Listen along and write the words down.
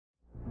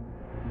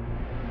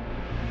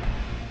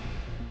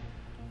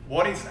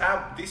What is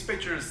up,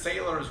 dispatchers,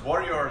 sailors,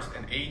 warriors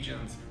and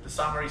agents? The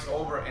summer is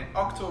over and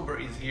October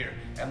is here,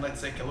 and let's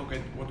take a look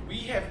at what we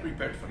have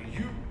prepared for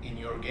you in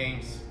your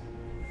games.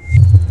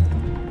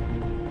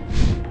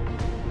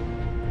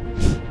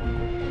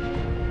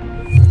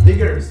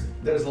 Diggers,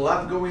 there's a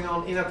lot going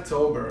on in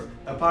October.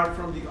 Apart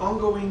from the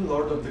ongoing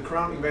Lord of the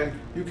Crown event,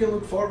 you can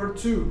look forward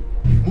to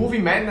Movie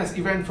Madness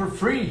event for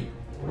free,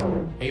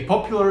 a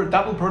popular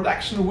double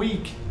production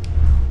week,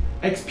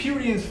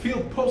 Experience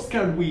Field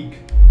Postcard Week,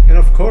 and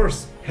of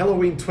course,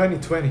 Halloween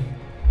 2020.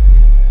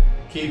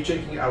 Keep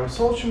checking our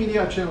social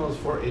media channels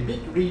for a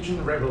big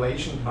region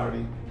revelation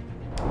party.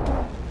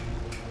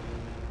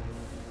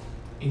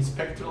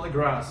 Inspector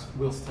Legras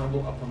will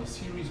stumble upon a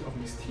series of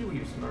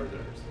mysterious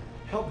murders.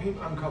 Help him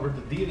uncover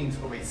the dealings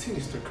of a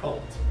sinister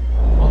cult.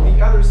 On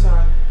the other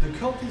side, the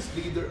cultist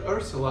leader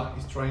Ursula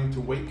is trying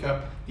to wake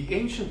up the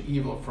ancient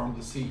evil from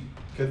the sea,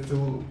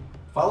 Cthulhu.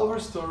 Follow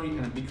her story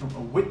and become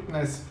a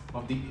witness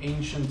of the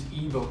ancient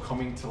evil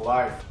coming to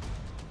life.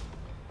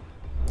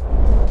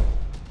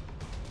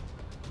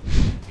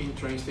 In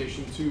Train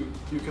Station 2,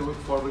 you can look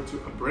forward to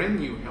a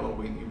brand new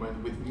Halloween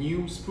event with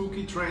new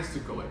spooky trains to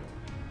collect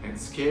and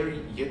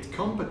scary yet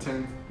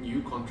competent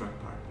new contract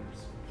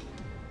partners.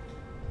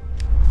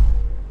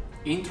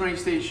 In Train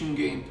Station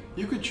Game,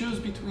 you could choose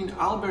between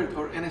Albert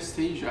or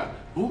Anastasia,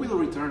 who will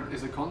return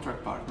as a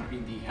contract partner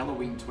in the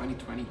Halloween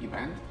 2020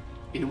 event.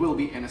 It will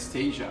be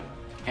Anastasia,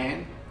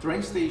 and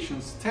Train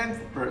Station's 10th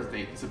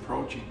birthday is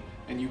approaching,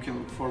 and you can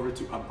look forward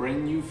to a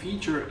brand new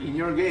feature in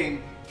your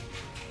game.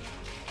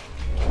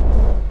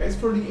 As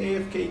for the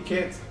AFK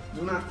Cat,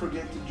 do not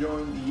forget to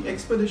join the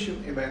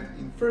Expedition event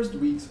in first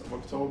weeks of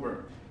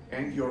October,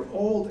 and your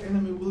old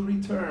enemy will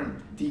return,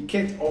 the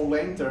Cat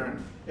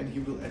O'Lantern, and he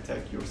will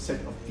attack your set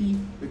of teeth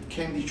with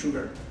candy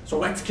sugar. So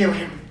let's kill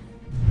him!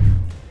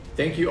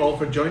 Thank you all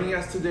for joining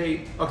us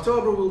today.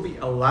 October will be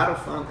a lot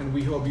of fun and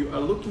we hope you are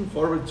looking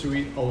forward to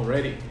it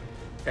already.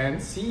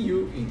 And see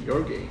you in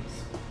your games.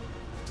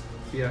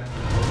 See ya!